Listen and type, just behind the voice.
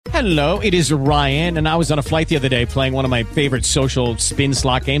Hello, it is Ryan, and I was on a flight the other day playing one of my favorite social spin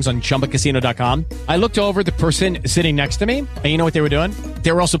slot games on ChumbaCasino.com. I looked over at the person sitting next to me, and you know what they were doing?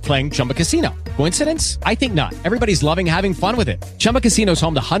 They were also playing Chumba Casino. Coincidence? I think not. Everybody's loving having fun with it. Chumba Casino is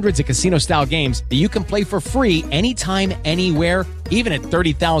home to hundreds of casino-style games that you can play for free anytime, anywhere, even at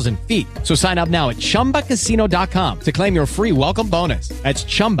 30,000 feet. So sign up now at ChumbaCasino.com to claim your free welcome bonus. That's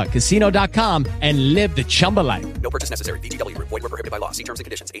ChumbaCasino.com and live the Chumba life. No purchase necessary. VGW. Void where prohibited by law. See terms and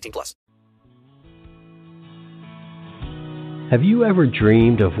conditions. 18+. Have you ever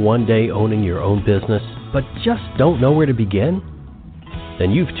dreamed of one day owning your own business, but just don't know where to begin?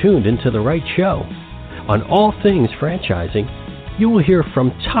 Then you've tuned into the right show. On All Things Franchising, you will hear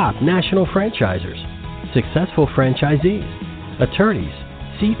from top national franchisers, successful franchisees, attorneys,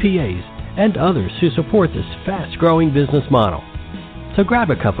 CPAs, and others who support this fast-growing business model. So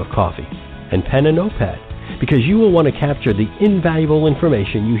grab a cup of coffee and pen and notepad, because you will want to capture the invaluable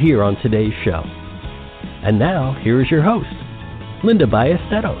information you hear on today's show. And now, here is your host, Linda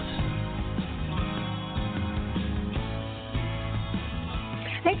Ballesteros.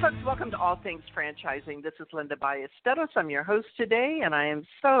 Hey folks, welcome to All Things Franchising. This is Linda Ballesteros. I'm your host today, and I am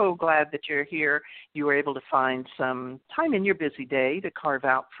so glad that you're here. You were able to find some time in your busy day to carve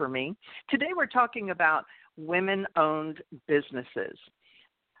out for me. Today we're talking about women-owned businesses.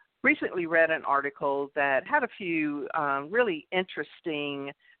 Recently read an article that had a few really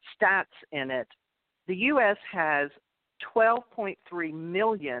interesting stats in it. The U.S. has 12.3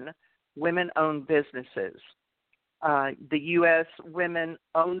 million women-owned businesses. The U.S.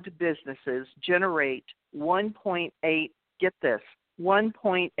 women-owned businesses generate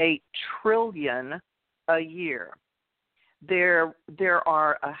 1.8 trillion a year. There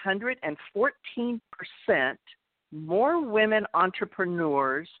are 114% more women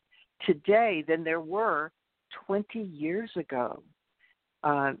entrepreneurs today than there were 20 years ago.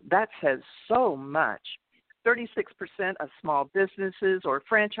 That says so much. 36% of small businesses or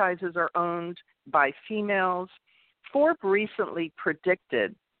franchises are owned by females. Forbes recently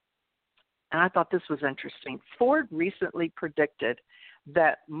predicted, and I thought this was interesting, Forbes recently predicted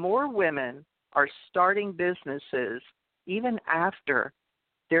that more women are starting businesses even after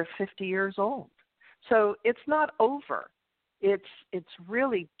they're 50 years old. So it's not over. It's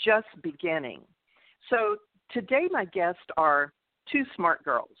really just beginning. So today my guests are two smart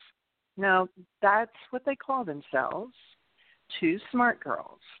girls. Now, that's what they call themselves, two smart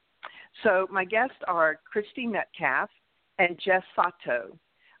girls. So my guests are ChristyMetcalf and Jess Sato.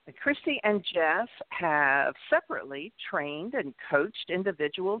 Christy and Jess have separately trained and coached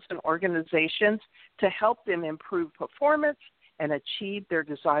individuals and organizations to help them improve performance and achieve their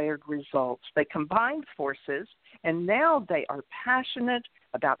desired results. They combined forces, and now they are passionate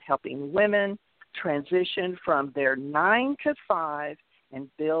about helping women transition from their 9 to 5 and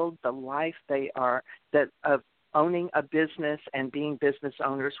build the life they are, that of owning a business and being business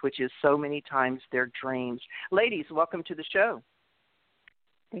owners, which is so many times their dreams. Ladies, welcome to the show.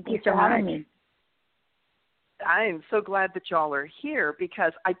 Thank you for having me. I am so glad that y'all are here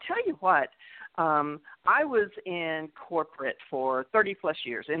because I tell you what, I was in corporate for 30-plus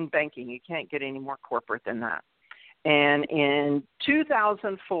years, in banking. You can't get any more corporate than that. And in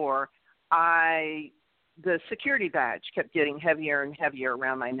 2004, the security badge kept getting heavier and heavier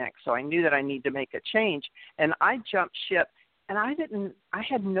around my neck, so I knew that I needed to make a change. And I jumped ship, and I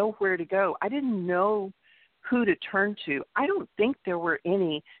had nowhere to go. I didn't know who to turn to. I don't think there were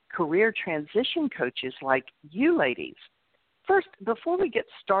any career transition coaches like you ladies. First, before we get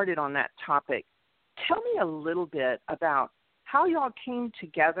started on that topic, tell me a little bit about how y'all came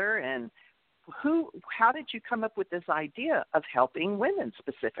together and how did you come up with this idea of helping women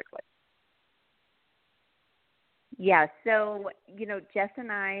specifically? Yeah, so, Jess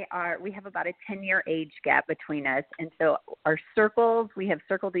and I we have about a 10-year age gap between us. And so we have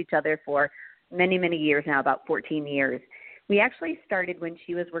circled each other for many, many years now, about 14 years. We actually started when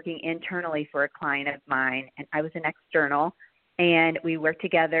she was working internally for a client of mine, and I was an external, and we worked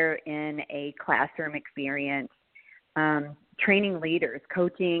together in a classroom experience, training leaders,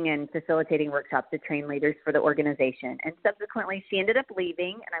 coaching and facilitating workshops to train leaders for the organization. And subsequently, she ended up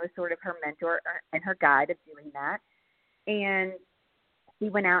leaving, and I was sort of her mentor and her guide of doing that. And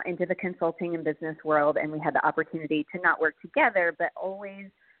we went out into the consulting and business world, and we had the opportunity to not work together, but always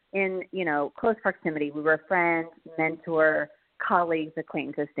in, close proximity. We were friends, mentor, colleagues,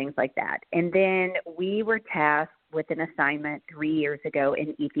 acquaintances, things like that. And then we were tasked with an assignment 3 years ago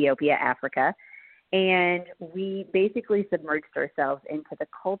in Ethiopia, Africa. And we basically submerged ourselves into the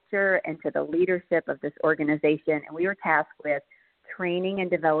culture and to the leadership of this organization. And we were tasked with training and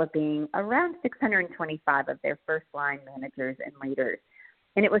developing around 625 of their first-line managers and leaders.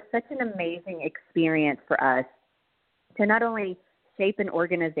 And it was such an amazing experience for us to not only shape an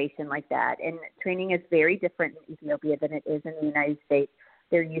organization like that, and training is very different in Ethiopia than it is in the United States.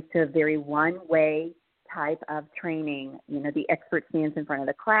 They're used to a very one-way type of training. The expert stands in front of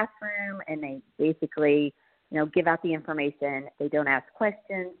the classroom and they basically, give out the information. They don't ask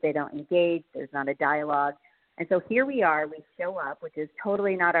questions. They don't engage. There's not a dialogue. And so here we are. We show up, which is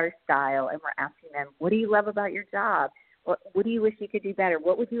totally not our style, and we're asking them, what do you love about your job? What do you wish you could do better?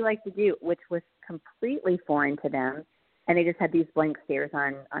 What would you like to do? Which was completely foreign to them. And they just had these blank stares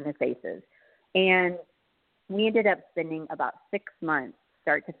on their faces. And we ended up spending about 6 months,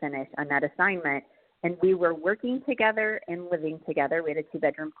 start to finish, on that assignment. And we were working together and living together. We had a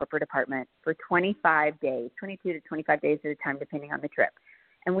 2-bedroom corporate apartment for 25 days, 22 to 25 days at a time, depending on the trip.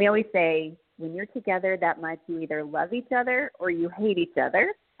 And we always say, when you're together that much, you either love each other or you hate each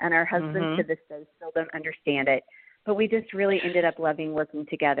other. And our husbands to this day still don't understand it. But we just really ended up loving working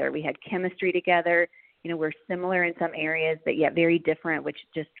together. We had chemistry together. We're similar in some areas, but yet very different, which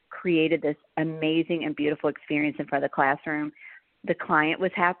just created this amazing and beautiful experience in front of the classroom. The client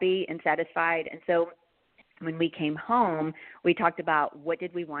was happy and satisfied. And so when we came home, we talked about what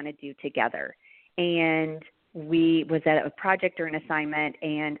did we want to do together. And we was at a project or an assignment.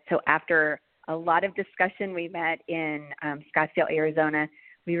 And so after a lot of discussion, we met in Scottsdale, Arizona.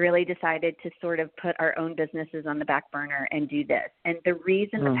 We really decided to sort of put our own businesses on the back burner and do this. And the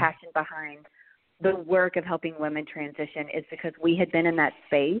reason, the passion behind the work of helping women transition is because we had been in that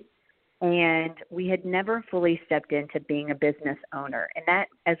space and we had never fully stepped into being a business owner. And that,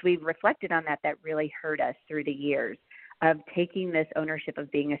 as we've reflected on that, that really hurt us through the years of taking this ownership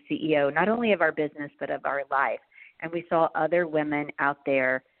of being a CEO, not only of our business, but of our life. And we saw other women out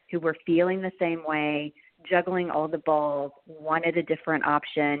there who were feeling the same way, juggling all the balls, wanted a different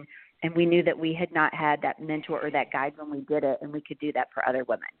option. And we knew that we had not had that mentor or that guide when we did it, and we could do that for other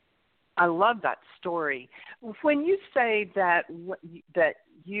women. I love that story. When you say that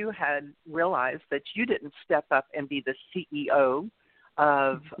you had realized that you didn't step up and be the CEO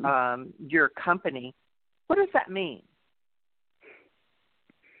of your company, what does that mean?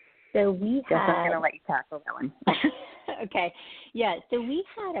 So we had... I'm going to let you tackle that one. Okay. Yeah, so we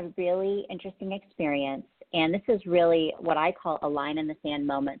had a really interesting experience, and this is really what I call a line in the sand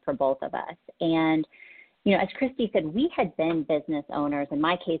moment for both of us. And as Christy said, we had been business owners. In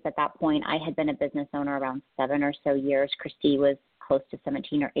my case, at that point, I had been a business owner around 7 or so years. Christy was close to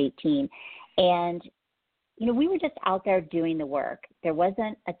 17 or 18. And, we were just out there doing the work. There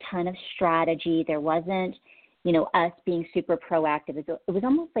wasn't a ton of strategy. There wasn't, us being super proactive. It was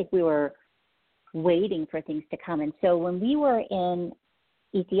almost like we were waiting for things to come. And so when we were in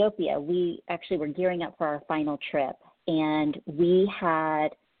Ethiopia, we actually were gearing up for our final trip. And we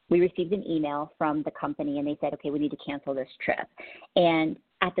received an email from the company, and they said, okay, we need to cancel this trip. And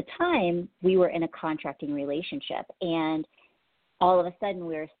at the time, we were in a contracting relationship. And all of a sudden,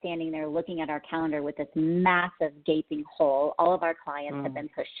 we were standing there looking at our calendar with this massive gaping hole. All of our clients had been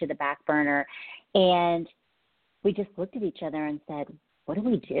pushed to the back burner. And we just looked at each other and said, what do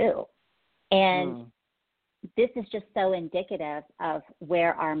we do? And this is just so indicative of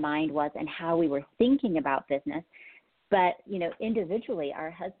where our mind was and how we were thinking about business. But, individually,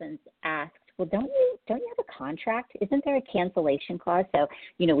 our husbands asked, well, don't you have a contract? Isn't there a cancellation clause? So,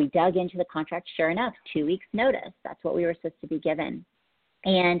 we dug into the contract. Sure enough, 2 weeks notice. That's what we were supposed to be given.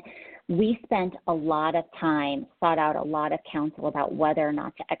 And we spent a lot of time, sought out a lot of counsel about whether or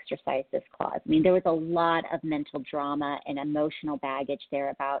not to exercise this clause. I mean, there was a lot of mental drama and emotional baggage there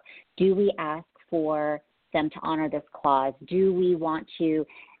about, do we ask for them to honor this clause? Do we want to,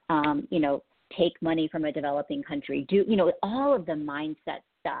 take money from a developing country? All of the mindset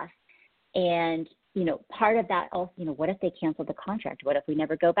stuff. And, part of that also, what if they cancel the contract? What if we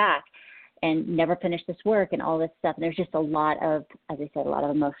never go back and never finish this work and all this stuff? And there's just a lot of, as I said, a lot of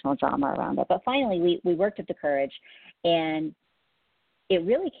emotional drama around it. But finally, we worked up the courage, and it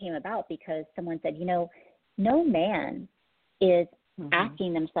really came about because someone said, no man is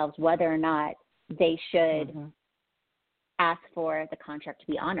asking themselves whether or not they should ask for the contract to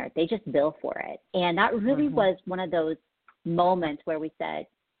be honored. They just bill for it. And that really was one of those moments where we said,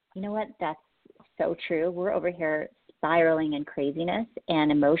 you know what, that's so true. We're over here spiraling in craziness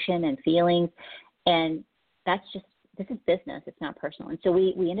and emotion and feelings. And that's just, this is business. It's not personal. And so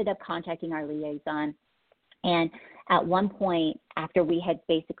we ended up contacting our liaison. And at one point, after we had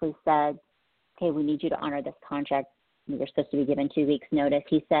basically said, okay, we need you to honor this contract, we were supposed to be given 2 weeks notice,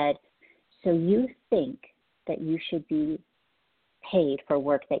 he said, so you think that you should be paid for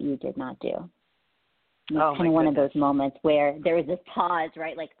work that you did not do? It's kind of one of those moments where there is this pause,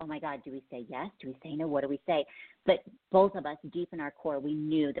 right? Like, oh my God, do we say yes? Do we say no? What do we say? But both of us, deep in our core, we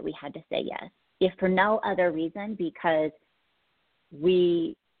knew that we had to say yes. If for no other reason, because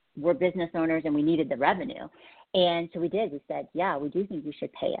we were business owners and we needed the revenue. And so we did. We said, yeah, we do think you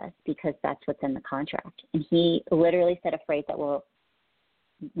should pay us because that's what's in the contract. And he literally said a phrase that we'll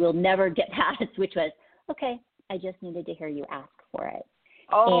never get past, which was, okay, I just needed to hear you ask for it.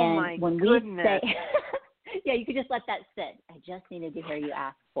 Oh, and my when goodness. We say, yeah, you could just let that sit. I just needed to hear you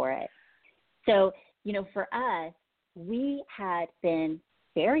ask for it. So, for us, we had been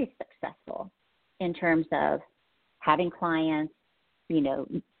very successful in terms of having clients,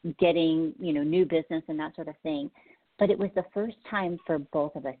 getting, new business and that sort of thing. But it was the first time for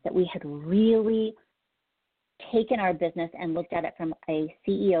both of us that we had really taken our business and looked at it from a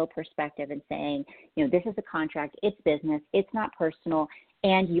CEO perspective and saying, this is a contract, it's business, it's not personal,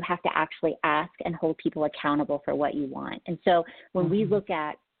 and you have to actually ask and hold people accountable for what you want. And so when we look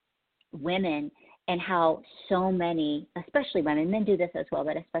at women and how so many, especially women, men do this as well,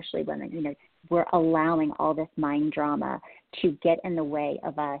 but especially women, we're allowing all this mind drama to get in the way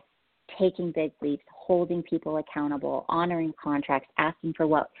of us taking big leaps, holding people accountable, honoring contracts, asking for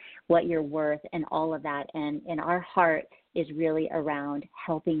what you're worth and all of that. And our heart is really around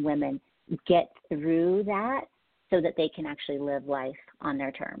helping women get through that so that they can actually live life on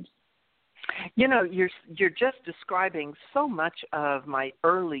their terms. You're just describing so much of my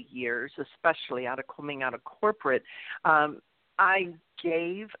early years, especially coming out of corporate. I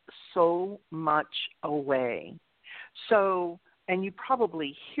gave so much away. So, and you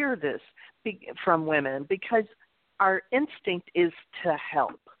probably hear this from women because our instinct is to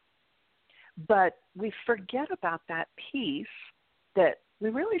help. But we forget about that piece that we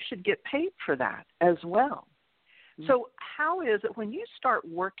really should get paid for that as well. So how is it when you start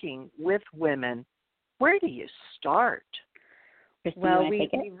working with women, where do you start? Well, we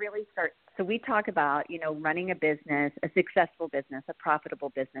really start. So we talk about, running a business, a successful business, a profitable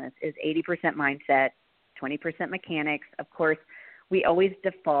business is 80% mindset, 20% mechanics. Of course, we always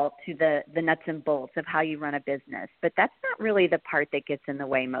default to the nuts and bolts of how you run a business, but that's not really the part that gets in the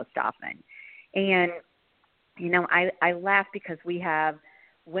way most often. And, I laugh because we have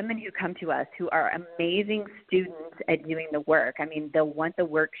women who come to us who are amazing students at doing the work. I mean, they'll want the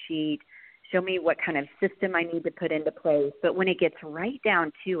worksheet, show me what kind of system I need to put into place. But when it gets right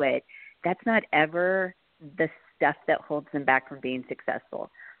down to it, that's not ever the stuff that holds them back from being successful.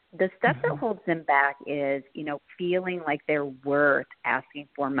 The stuff that holds them back is, feeling like they're worth asking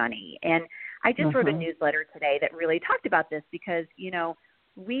for money. And I just wrote a newsletter today that really talked about this because,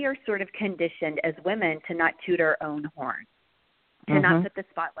 we are sort of conditioned as women to not toot our own horn, to not put the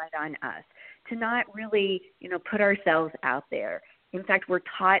spotlight on us, to not really, put ourselves out there. In fact, we're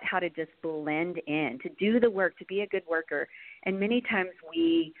taught how to just blend in, to do the work, to be a good worker. And many times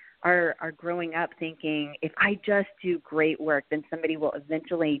we are growing up thinking, if I just do great work, then somebody will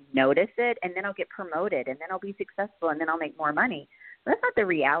eventually notice it, and then I'll get promoted, and then I'll be successful, and then I'll make more money. But that's not the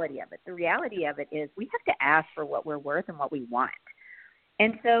reality of it. The reality of it is we have to ask for what we're worth and what we want.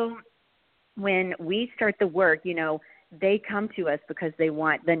 And so when we start the work, they come to us because they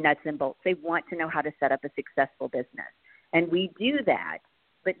want the nuts and bolts. They want to know how to set up a successful business. And we do that.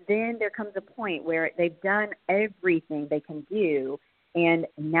 But then there comes a point where they've done everything they can do, and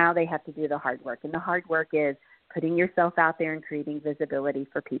now they have to do the hard work. And the hard work is putting yourself out there and creating visibility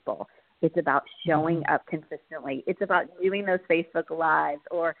for people. It's about showing up consistently. It's about doing those Facebook Lives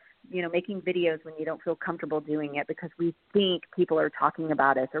or, making videos when you don't feel comfortable doing it because we think people are talking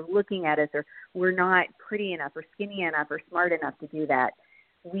about us or looking at us or we're not pretty enough or skinny enough or smart enough to do that.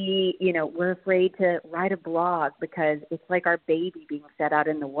 We're afraid to write a blog because it's like our baby being set out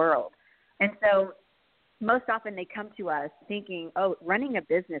in the world. And so most often they come to us thinking, running a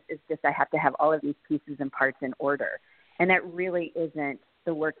business is just I have to have all of these pieces and parts in order. And that really isn't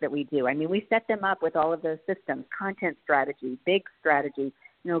the work that we do. I mean, we set them up with all of those systems, content strategy, big strategy,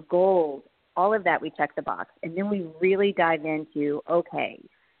 goals, all of that we check the box. And then we really dive into,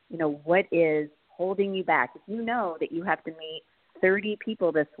 what is holding you back? If you know that you have to meet 30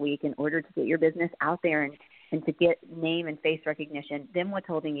 people this week in order to get your business out there and to get name and face recognition, then what's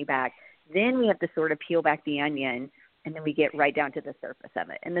holding you back? Then we have to sort of peel back the onion, and then we get right down to the surface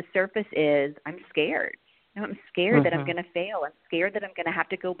of it. And the surface is I'm scared. I'm scared that I'm going to fail. I'm scared that I'm going to have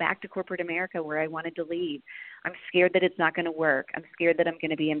to go back to corporate America where I wanted to leave. I'm scared that it's not going to work. I'm scared that I'm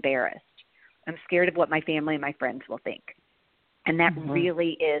going to be embarrassed. I'm scared of what my family and my friends will think. And that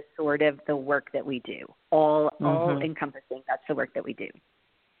really is sort of the work that we do, all encompassing. That's the work that we do.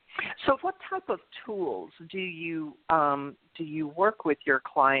 So what type of tools do you work with your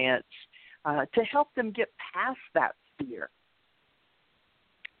clients to help them get past that fear?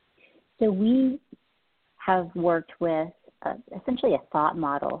 So we have worked with essentially a thought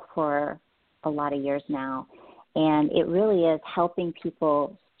model for a lot of years now, and it really is helping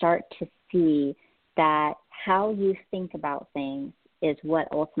people start to see that how you think about things is what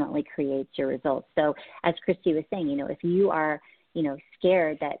ultimately creates your results. So as Christy was saying, if you are,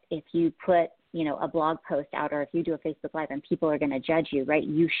 scared that if you put, a blog post out or if you do a Facebook Live and people are going to judge you, right,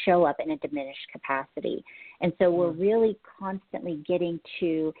 you show up in a diminished capacity. And so we're really constantly getting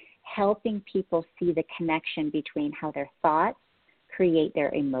to helping people see the connection between how their thoughts create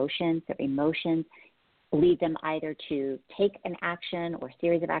their emotions lead them either to take an action or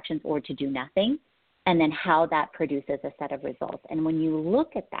series of actions or to do nothing, and then how that produces a set of results. And when you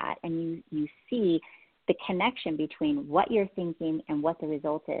look at that and you see the connection between what you're thinking and what the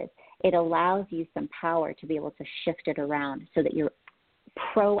result is, it allows you some power to be able to shift it around so that you're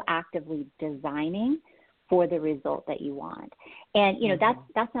proactively designing for the result that you want. And,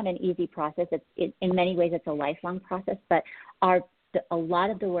 that's not an easy process. In many ways, it's a lifelong process, but a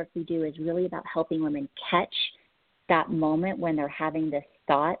lot of the work we do is really about helping women catch that moment when they're having this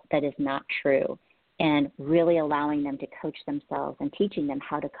thought that is not true, and really allowing them to coach themselves and teaching them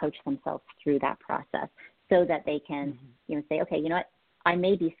how to coach themselves through that process so that they can say, okay, what, I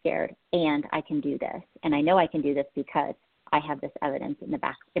may be scared and I can do this. And I know I can do this because I have this evidence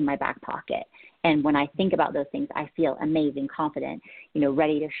in my back pocket. And when I think about those things, I feel amazing, confident,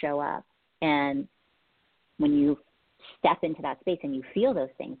 ready to show up. And when you step into that space and you feel those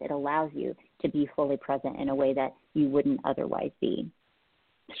things, it allows you to be fully present in a way that you wouldn't otherwise be.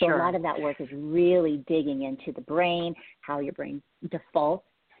 So a lot of that work is really digging into the brain, how your brain defaults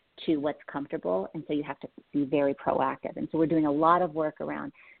to what's comfortable, and so you have to be very proactive. And so we're doing a lot of work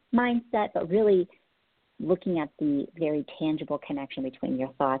around mindset, but really looking at the very tangible connection between your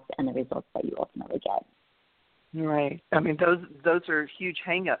thoughts and the results that you ultimately get. Right. I mean, those are huge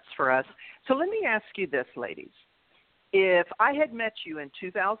hang-ups for us. So let me ask you this, ladies. If I had met you in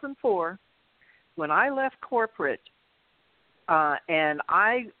 2004, when I left corporate, and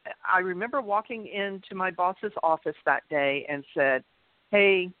I remember walking into my boss's office that day and said,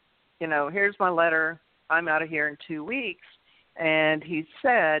 hey, here's my letter. I'm out of here in 2 weeks. And he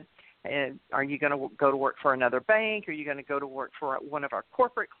said, are you going to go to work for another bank? Are you going to go to work for one of our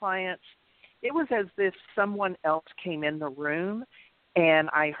corporate clients? It was as if someone else came in the room, and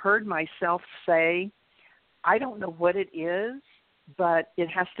I heard myself say, I don't know what it is, but it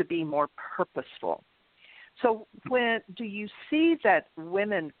has to be more purposeful. So when do you see that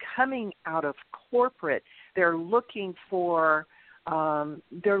women coming out of corporate, they're looking for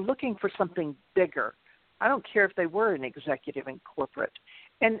something bigger? I don't care if they were an executive in corporate.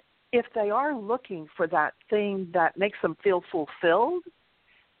 And if they are looking for that thing that makes them feel fulfilled,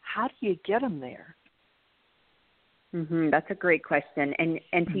 how do you get them there? That's a great question.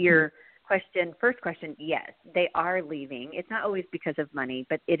 And to your first question, yes, they are leaving. It's not always because of money,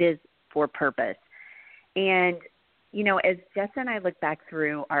 but it is for purpose. And, as Jess and I look back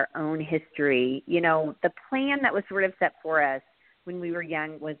through our own history, the plan that was sort of set for us when we were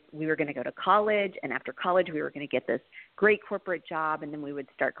young was we were going to go to college, and after college we were going to get this great corporate job, and then we would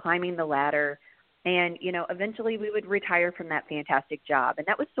start climbing the ladder. And, eventually we would retire from that fantastic job. And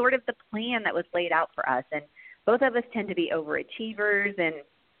that was sort of the plan that was laid out for us. And both of us tend to be overachievers and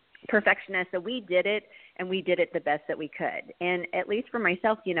perfectionists, so we did it, and we did it the best that we could. And at least for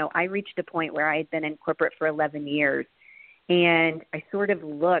myself, I reached a point where I had been in corporate for 11 years, and I sort of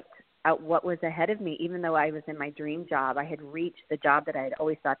looked at what was ahead of me. Even though I was in my dream job, I had reached the job that I had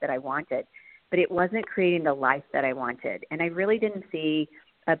always thought that I wanted, but it wasn't creating the life that I wanted. And I really didn't see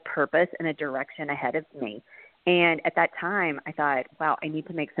a purpose and a direction ahead of me. And at that time, I thought, wow, I need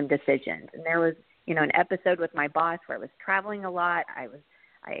to make some decisions. And there was, an episode with my boss where I was traveling a lot.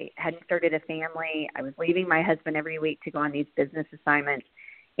 I hadn't started a family. I was leaving my husband every week to go on these business assignments.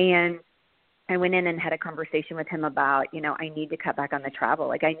 And I went in and had a conversation with him about, I need to cut back on the travel.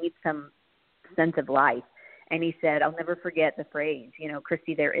 Like, I need some sense of life. And he said, I'll never forget the phrase,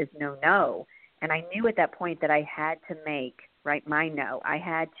 Christy, there is no no. And I knew at that point that I had to make, my no. I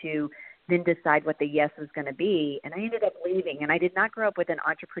had to then decide what the yes was going to be. And I ended up leaving. And I did not grow up with an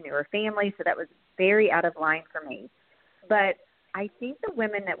entrepreneur family, so that was very out of line for me. But I think the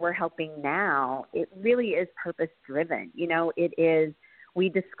women that we're helping now, it really is purpose-driven. It is, we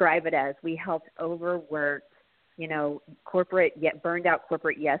describe it as we helped overworked, corporate, yet burned out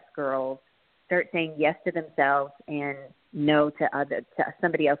corporate yes girls start saying yes to themselves and no to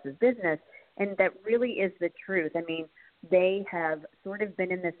somebody else's business. And that really is the truth. I mean, they have sort of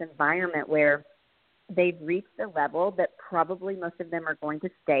been in this environment where they've reached a level that probably most of them are going to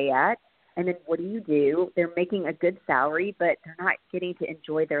stay at. And then what do? They're making a good salary, but they're not getting to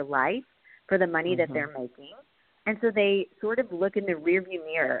enjoy their life for the money that they're making. And so they sort of look in the rearview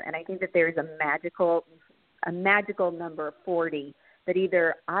mirror. And I think that there's a magical number 40 that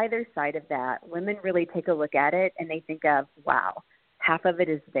either side of that, women really take a look at it and they think of, wow, half of it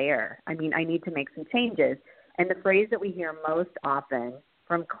is there. I mean, I need to make some changes. And the phrase that we hear most often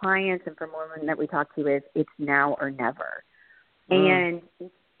from clients and from women that we talk to is, it's now or never. And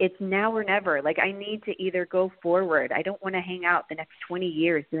it's now or never. Like, I need to either go forward. I don't want to hang out the next 20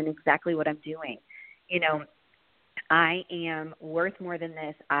 years doing exactly what I'm doing. You know, I am worth more than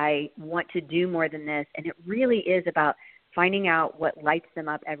this. I want to do more than this. And it really is about finding out what lights them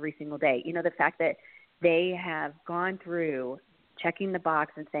up every single day. You know, the fact that they have gone through checking the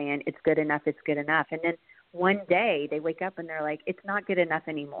box and saying, it's good enough, it's good enough. And then one day they wake up and they're like, it's not good enough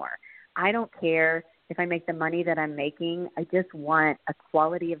anymore. I don't care if I make the money that I'm making. I just want a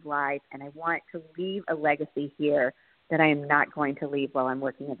quality of life, and I want to leave a legacy here that I am not going to leave while I'm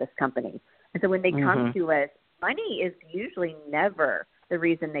working at this company. And so when they come to us, money is usually never the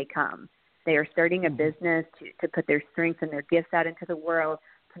reason they come. They are starting a business to put their strengths and their gifts out into the world,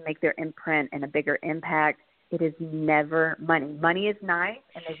 to make their imprint and a bigger impact. It is never money. Money is nice,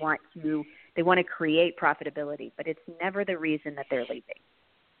 and they want to create profitability, but it's never the reason that they're leaving.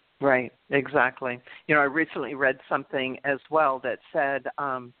 Right, exactly. You know, I recently read something as well that said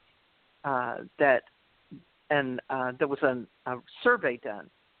there was a survey done,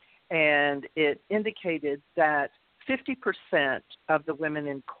 and it indicated that 50% of the women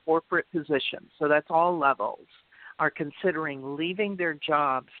in corporate positions, so that's all levels, are considering leaving their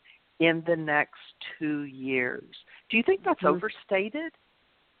jobs in the next 2 years. Do you think that's overstated?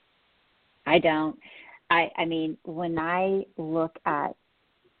 I don't. I mean, when I look at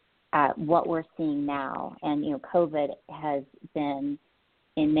what we're seeing now, and, you know, COVID has been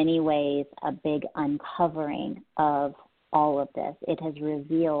in many ways a big uncovering of all of this. It has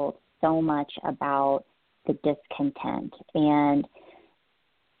revealed so much about the discontent. And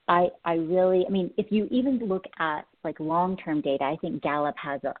I mean, if you even look at like long-term data, I think Gallup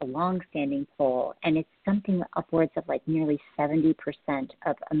has a long-standing poll, and it's something upwards of like nearly 70%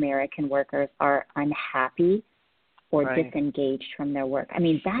 of American workers are unhappy or disengaged from their work. I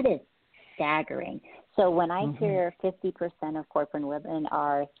mean, that is staggering. So when I hear 50% of corporate women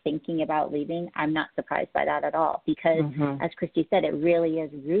are thinking about leaving, I'm not surprised by that at all, because as Christy said, it really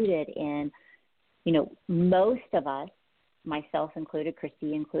is rooted in, you know, most of us, myself included,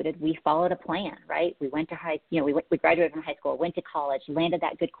 Christy included, we followed a plan, right? We went to we graduated from high school, went to college, landed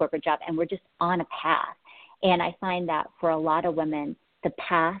that good corporate job, and we're just on a path. And I find that for a lot of women, the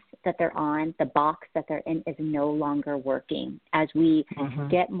path that they're on, the box that they're in, is no longer working. As we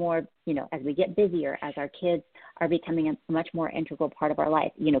get more, you know, as we get busier, as our kids are becoming a much more integral part of our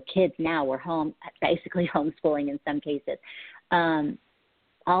life. You know, kids now, we're home, basically homeschooling in some cases.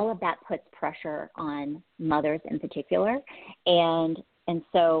 All of that puts pressure on mothers in particular. And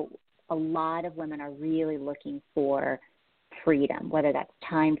so a lot of women are really looking for freedom, whether that's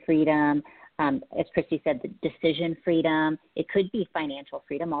time freedom, as Christy said, the decision freedom. It could be financial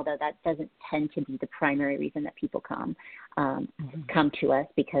freedom, although that doesn't tend to be the primary reason that people come to us,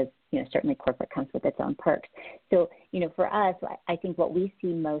 because, you know, certainly corporate comes with its own perks. So, you know, for us, I think what we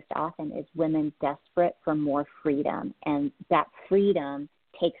see most often is women desperate for more freedom, and that freedom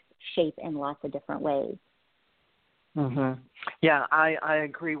takes shape in lots of different ways. Yeah, I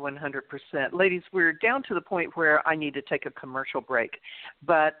agree 100%. Ladies, we're down to the point where I need to take a commercial break.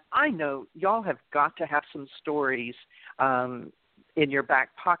 But I know y'all have got to have some stories in your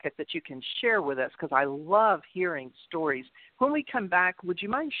back pocket that you can share with us, because I love hearing stories. When we come back, would you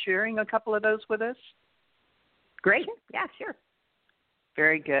mind sharing a couple of those with us? Great. Yeah, sure.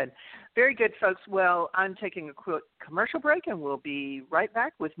 Very good. Very good, folks. Well, I'm taking a quick commercial break, and we'll be right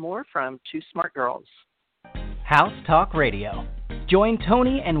back with more from Two Smart Girls. House Talk Radio. Join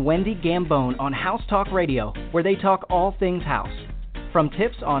Tony and Wendy Gambone on House Talk Radio, where they talk all things house. From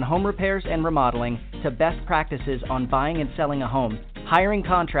tips on home repairs and remodeling to best practices on buying and selling a home, hiring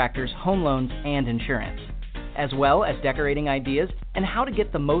contractors, home loans, and insurance, as well as decorating ideas and how to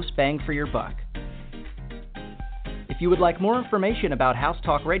get the most bang for your buck. If you would like more information about House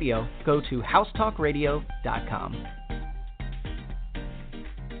Talk Radio, go to housetalkradio.com.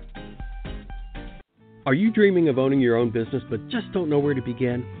 Are you dreaming of owning your own business but just don't know where to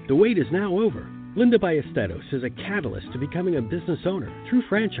begin? The wait is now over. Linda Ballesteros is a catalyst to becoming a business owner through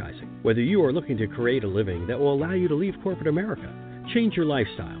franchising. Whether you are looking to create a living that will allow you to leave corporate America, change your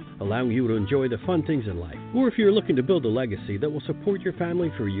lifestyle, allowing you to enjoy the fun things in life, or if you're looking to build a legacy that will support your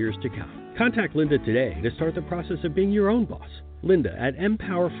family for years to come. Contact Linda today to start the process of being your own boss. Linda at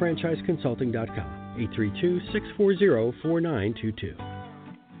MpowerFranchiseConsulting.com, 832-640-4922.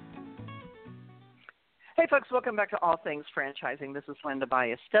 Hey, folks, welcome back to All Things Franchising. This is Linda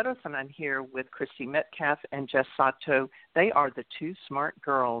Ballesteros, and I'm here with ChristyMetcalf and Jess Sato. They are the two smart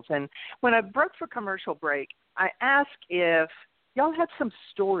girls. And when I broke for commercial break, I asked if y'all had some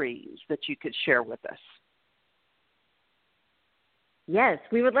stories that you could share with us. Yes,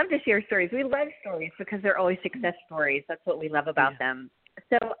 we would love to share stories. We love stories because they're always success stories. That's what we love about them.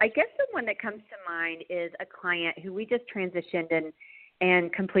 So I guess the one that comes to mind is a client who we just transitioned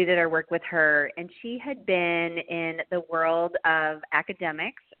and completed our work with her. And she had been in the world of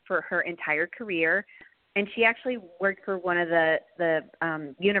academics for her entire career. And she actually worked for one of the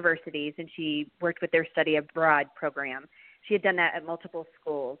universities, and she worked with their study abroad program. She had done that at multiple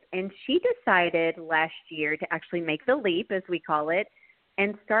schools. And she decided last year to actually make the leap, as we call it,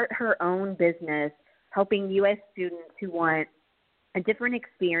 and start her own business, helping U.S. students who want a different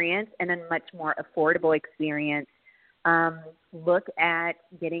experience and a much more affordable experience look at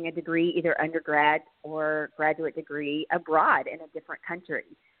getting a degree, either undergrad or graduate degree, abroad in a different country.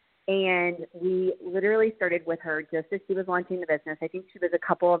 And we literally started with her just as she was launching the business. I think she was a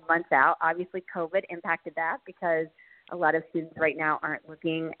couple of months out. Obviously, COVID impacted that because a lot of students right now aren't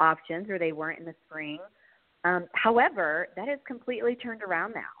looking options, or they weren't in the spring. However, that has completely turned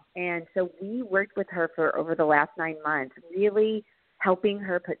around now. And so we worked with her for over the last 9 months, really helping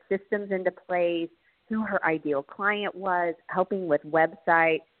her put systems into place, who her ideal client was, helping with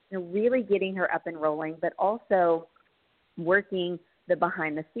website, really getting her up and rolling, but also working the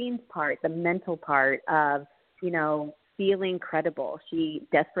behind-the-scenes part, the mental part of, feeling credible. She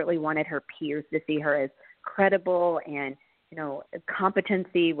desperately wanted her peers to see her as credible, and,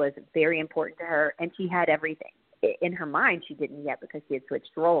 competency was very important to her, and she had everything. In her mind, she didn't yet because she had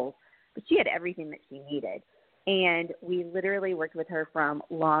switched roles, but she had everything that she needed. And we literally worked with her from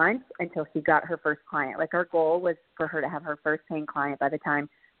launch until she got her first client. Like, our goal was for her to have her first paying client by the time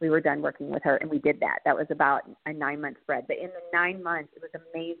we were done working with her, and we did that. That was about a 9-month spread. But in the 9 months, it was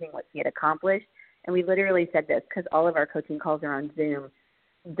amazing what she had accomplished. And we literally said this because all of our coaching calls are on Zoom.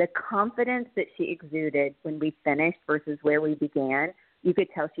 The confidence that she exuded when we finished versus where we began, you could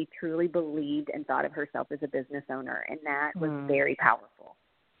tell she truly believed and thought of herself as a business owner, and that was very powerful.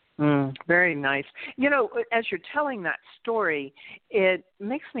 Very nice. As you're telling that story, it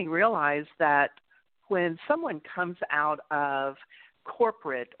makes me realize that when someone comes out of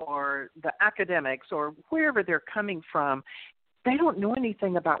corporate or the academics or wherever they're coming from, they don't know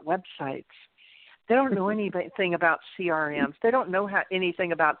anything about websites. They don't know anything about CRMs. They don't know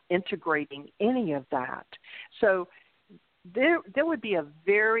anything about integrating any of that. So there would be a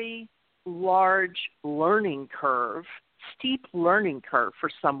very large learning curve, steep learning curve for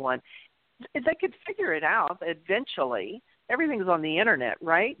someone. They could figure it out eventually. Everything's on the internet,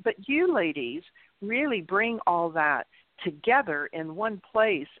 right? But you ladies really bring all that together in one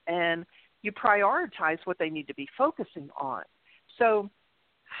place, and you prioritize what they need to be focusing on. So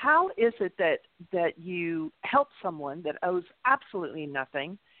how is it that you help someone that owes absolutely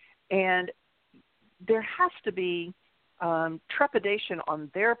nothing, and there has to be trepidation on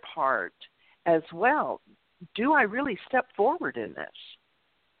their part as well? Do I really step forward in this?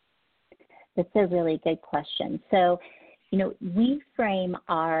 That's a really good question. So, we frame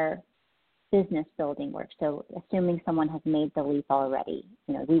our business building work. So assuming someone has made the leap already,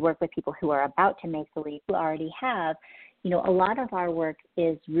 we work with people who are about to make the leap, who already have. A lot of our work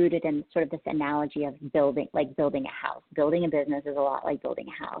is rooted in sort of this analogy of building a house. Building a business is a lot like building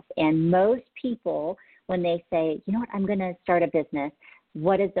a house. And most people, when they say, I'm going to start a business,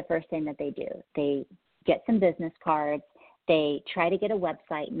 what is the first thing that they do? They get some business cards. They try to get a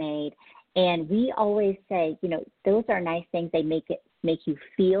website made. And we always say, those are nice things. They make you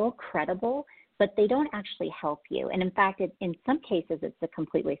feel credible, but they don't actually help you. And in fact, in some cases, it's a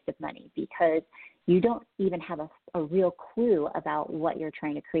complete waste of money because you don't even have a real clue about what you're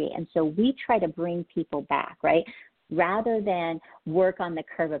trying to create. And so we try to bring people back, right? Rather than work on the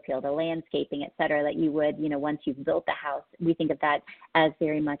curb appeal, the landscaping, et cetera, that you would, once you've built the house. We think of that as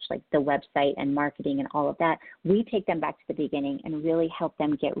very much like the website and marketing and all of that. We take them back to the beginning and really help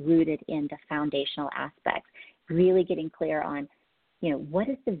them get rooted in the foundational aspects, really getting clear on, what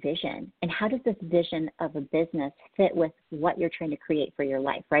is the vision and how does this vision of a business fit with what you're trying to create for your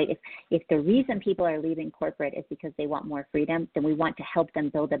life, right? If the reason people are leaving corporate is because they want more freedom, then we want to help them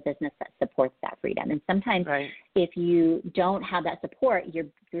build a business that supports that freedom. And sometimes if you don't have that support, you're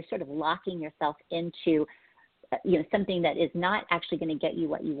sort of locking yourself into something that is not actually going to get you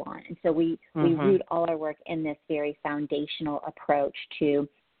what you want. And so we root all our work in this very foundational approach to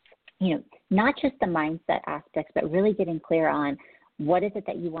not just the mindset aspects, but really getting clear on what is it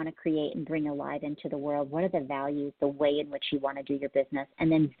that you want to create and bring alive into the world? What are the values, the way in which you want to do your business,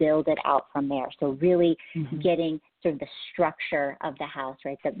 and then build it out from there. So really getting sort of the structure of the house,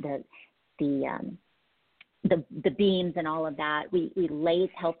 right? The beams and all of that. We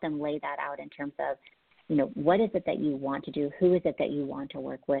help them lay that out in terms of, what is it that you want to do? Who is it that you want to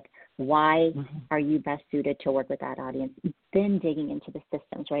work with? Why are you best suited to work with that audience? Then digging into the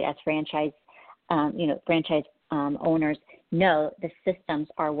systems, right? As franchise owners know, the systems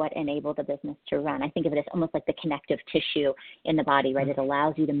are what enable the business to run. I think of it as almost like the connective tissue in the body, right? It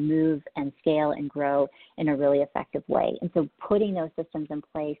allows you to move and scale and grow in a really effective way. And so putting those systems in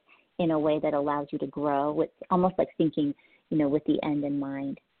place in a way that allows you to grow, it's almost like thinking, with the end in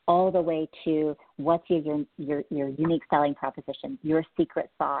mind, all the way to what's your unique selling proposition, your secret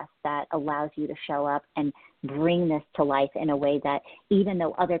sauce that allows you to show up and bring this to life in a way that even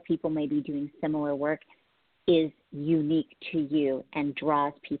though other people may be doing similar work, is unique to you and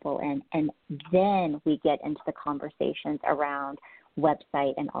draws people in. And then we get into the conversations around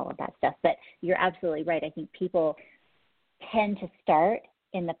website and all of that stuff. But you're absolutely right. I think people tend to start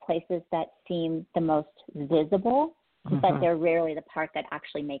in the places that seem the most visible, but they're rarely the part that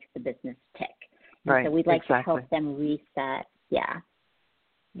actually makes the business tick. Right. So we'd like to help them reset. Yeah.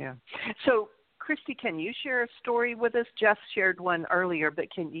 So, Christy, can you share a story with us? Jess shared one earlier, but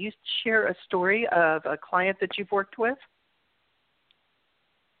can you share a story of a client that you've worked with?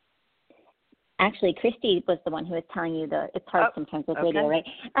 Actually, Christy was the one who was telling you it's hard sometimes with radio, right?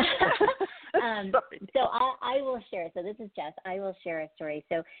 So I will share. So this is Jess. I will share a story.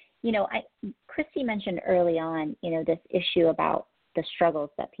 So, Christy mentioned early on, this issue about the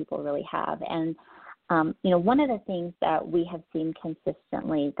struggles that people really have. And, one of the things that we have seen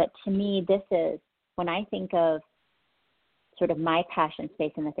consistently that to me, this is when I think of sort of my passion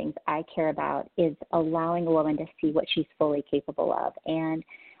space and the things I care about is allowing a woman to see what she's fully capable of. And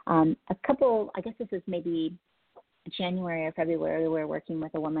I guess this is maybe January or February, we were working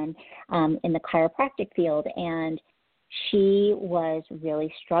with a woman in the chiropractic field, and she was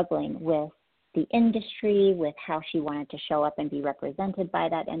really struggling with the industry, with how she wanted to show up and be represented by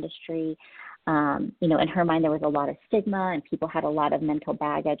that industry. In her mind, there was a lot of stigma, and people had a lot of mental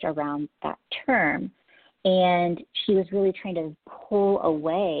baggage around that term. And she was really trying to pull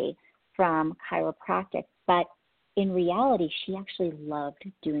away from chiropractic, but in reality, she actually loved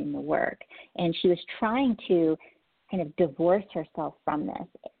doing the work, and she was trying to kind of divorce herself from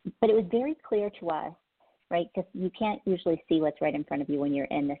this. But it was very clear to us, right, because you can't usually see what's right in front of you when you're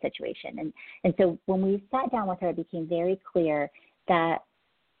in the situation. And so when we sat down with her, it became very clear that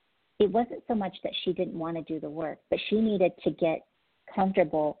it wasn't so much that she didn't want to do the work, but she needed to get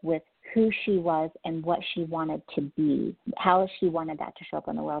comfortable with who she was and what she wanted to be, how she wanted that to show up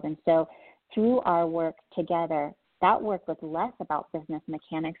in the world. And so through our work together, that work was less about business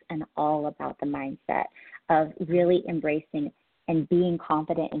mechanics and all about the mindset of really embracing and being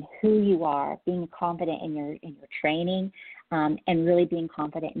confident in who you are, being confident in your training, and really being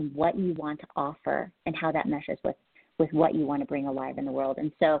confident in what you want to offer and how that meshes with what you want to bring alive in the world.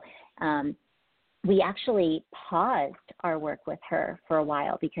 And so we actually paused our work with her for a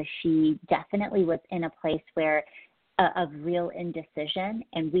while because she definitely was in a place where of real indecision,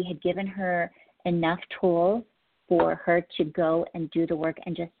 and we had given her enough tools for her to go and do the work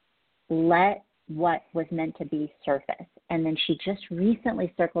and just let what was meant to be surface. And then she just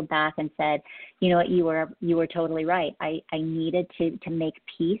recently circled back and said, you know what, you were totally right. I needed to make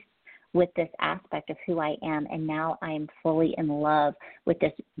peace with this aspect of who I am, and now I am fully in love with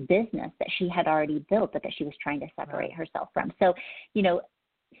this business that she had already built, but that she was trying to separate herself from. So,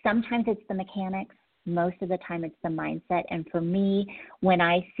 sometimes it's the mechanics, most of the time it's the mindset. And for me, when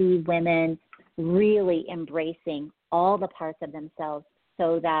I see women really embracing all the parts of themselves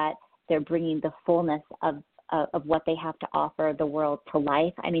so that they're bringing the fullness of what they have to offer the world to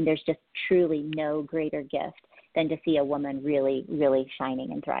life, I mean, there's just truly no greater gift than to see a woman really, really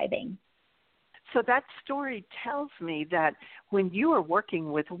shining and thriving. So that story tells me that when you are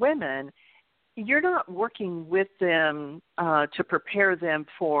working with women, you're not working with them to prepare them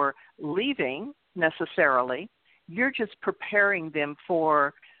for leaving necessarily. You're just preparing them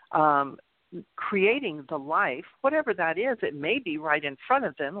for creating the life, whatever that is. It may be right in front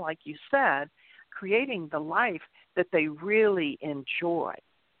of them, like you said, creating the life that they really enjoy.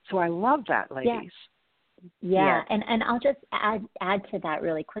 So I love that, ladies. Yeah. And I'll just add to that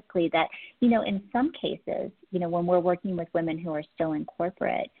really quickly that, in some cases, when we're working with women who are still in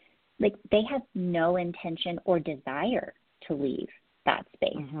corporate, like they have no intention or desire to leave that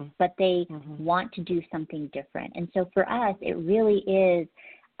space, but they want to do something different. And so for us, it really is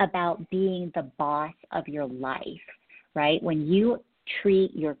about being the boss of your life, right? When you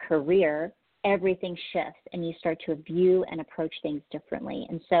treat your career, everything shifts and you start to view and approach things differently.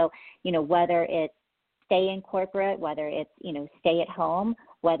 And so, whether it's stay in corporate, whether it's, stay at home,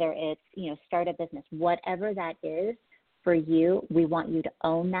 whether it's, start a business, whatever that is for you, we want you to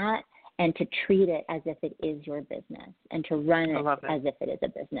own that and to treat it as if it is your business and to run it as if it is a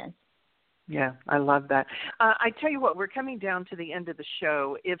business. Yeah, I love that. I tell you what, we're coming down to the end of the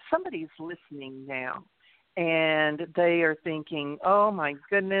show. If somebody's listening now and they are thinking, oh, my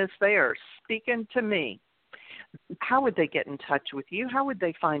goodness, they are speaking to me, how would they get in touch with you? How would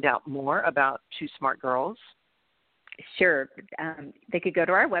they find out more about Two Smart Girls? Sure. They could go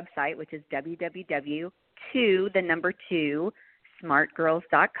to our website, which is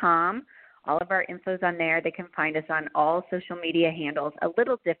www.2smartgirls.com. All of our info's on there. They can find us on all social media handles. A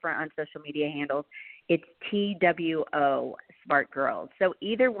little different on social media handles. It's TWO Smart Girls. So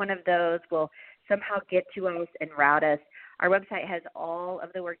either one of those will somehow get to us and route us. Our website has all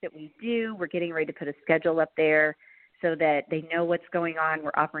of the work that we do. We're getting ready to put a schedule up there so that they know what's going on. We're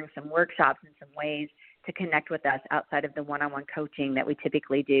offering some workshops and some ways to connect with us outside of the one-on-one coaching that we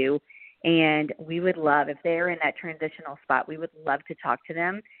typically do. And we would love, if they're in that transitional spot, we would love to talk to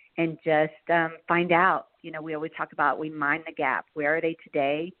them and just find out. We always talk about we mind the gap. Where are they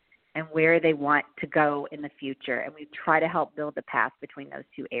today and where they want to go in the future? And we try to help build the path between those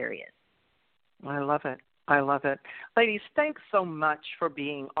two areas. I love it. I love it. Ladies, thanks so much for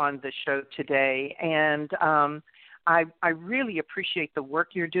being on the show today. And I really appreciate the work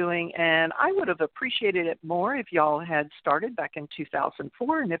you're doing, and I would have appreciated it more if y'all had started back in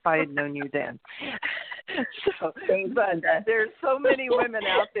 2004 and if I had known you then. But there's so many women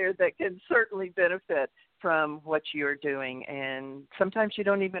out there that can certainly benefit from what you're doing, and sometimes you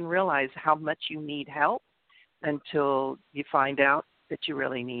don't even realize how much you need help until you find out that you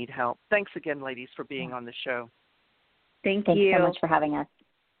really need help. Thanks again, ladies, for being on the show. Thanks so much for having us.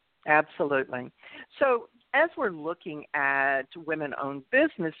 Absolutely. So as we're looking at women-owned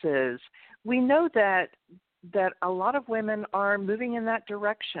businesses, we know that a lot of women are moving in that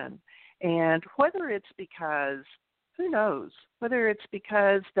direction. And whether it's because, who knows, whether it's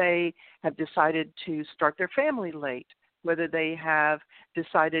because they have decided to start their family late, whether they have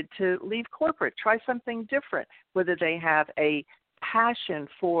decided to leave corporate, try something different, whether they have a passion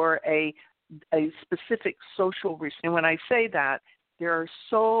for a specific social reason. And when I say that, there are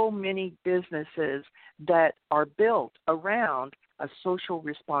so many businesses that are built around a social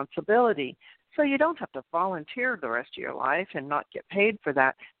responsibility. So you don't have to volunteer the rest of your life and not get paid for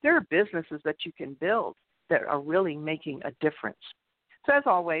that. There are businesses that you can build that are really making a difference. So as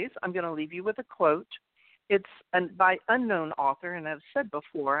always, I'm going to leave you with a quote. It's by unknown author, and I've said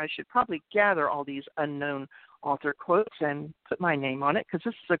before, I should probably gather all these unknown author quotes and put my name on it because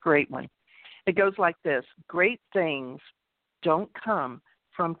this is a great one. It goes like this: great things don't come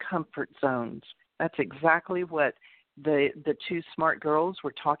from comfort zones. That's exactly what the Two Smart Girls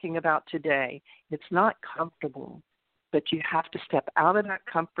were talking about today. It's not comfortable, but you have to step out of that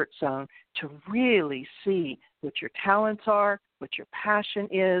comfort zone to really see what your talents are, what your passion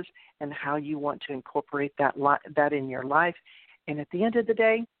is, and how you want to incorporate that in your life. And at the end of the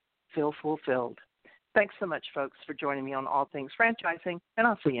day, feel fulfilled. Thanks so much, folks, for joining me on All Things Franchising, and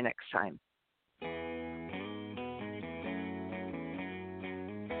I'll see you next time.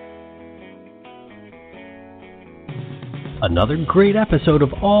 Another great episode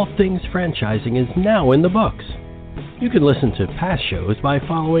of All Things Franchising is now in the books. You can listen to past shows by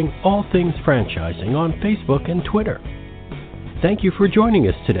following All Things Franchising on Facebook and Twitter. Thank you for joining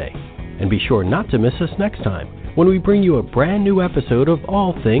us today, and be sure not to miss us next time when we bring you a brand new episode of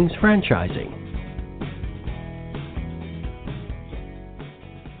All Things Franchising.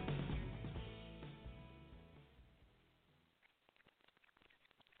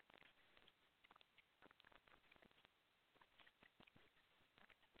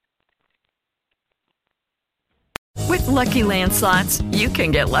 With Lucky Land Slots, you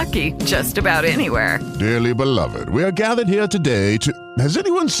can get lucky just about anywhere. Dearly beloved, we are gathered here today to... Has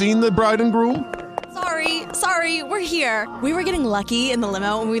anyone seen the bride and groom? Sorry, we're here. We were getting lucky in the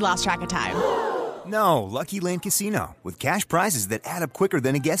limo and we lost track of time. No, Lucky Land Casino, with cash prizes that add up quicker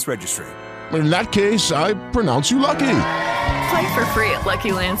than a guest registry. In that case, I pronounce you lucky. Play for free at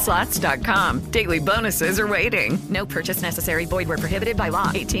LuckyLandSlots.com. Daily bonuses are waiting. No purchase necessary. Void where prohibited by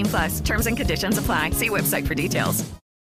law. 18+. Terms and conditions apply. See website for details.